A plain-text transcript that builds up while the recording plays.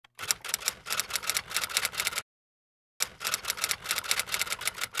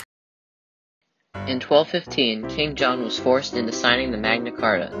In 1215, King John was forced into signing the Magna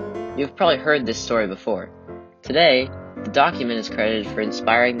Carta. You've probably heard this story before. Today, the document is credited for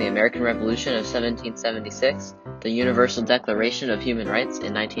inspiring the American Revolution of 1776, the Universal Declaration of Human Rights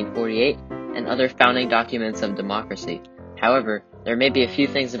in 1948, and other founding documents of democracy. However, there may be a few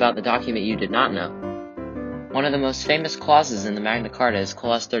things about the document you did not know. One of the most famous clauses in the Magna Carta is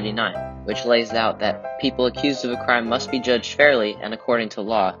Clause 39, which lays out that people accused of a crime must be judged fairly and according to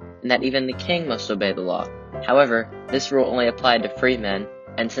law, and that even the king must obey the law. However, this rule only applied to free men,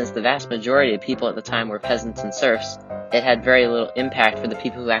 and since the vast majority of people at the time were peasants and serfs, it had very little impact for the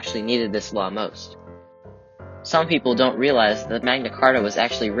people who actually needed this law most. Some people don't realize that the Magna Carta was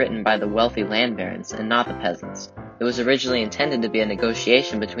actually written by the wealthy land barons and not the peasants. It was originally intended to be a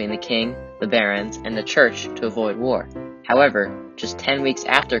negotiation between the king, the barons, and the church to avoid war. However, just 10 weeks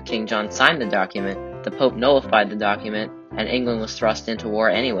after King John signed the document, the Pope nullified the document, and England was thrust into war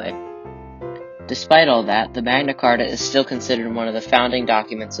anyway. Despite all that, the Magna Carta is still considered one of the founding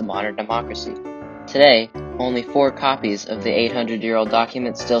documents of modern democracy. Today, only 4 copies of the 800-year-old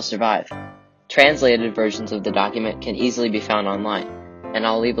document still survive. Translated versions of the document can easily be found online, and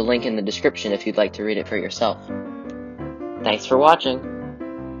I'll leave a link in the description if you'd like to read it for yourself. Thanks for watching!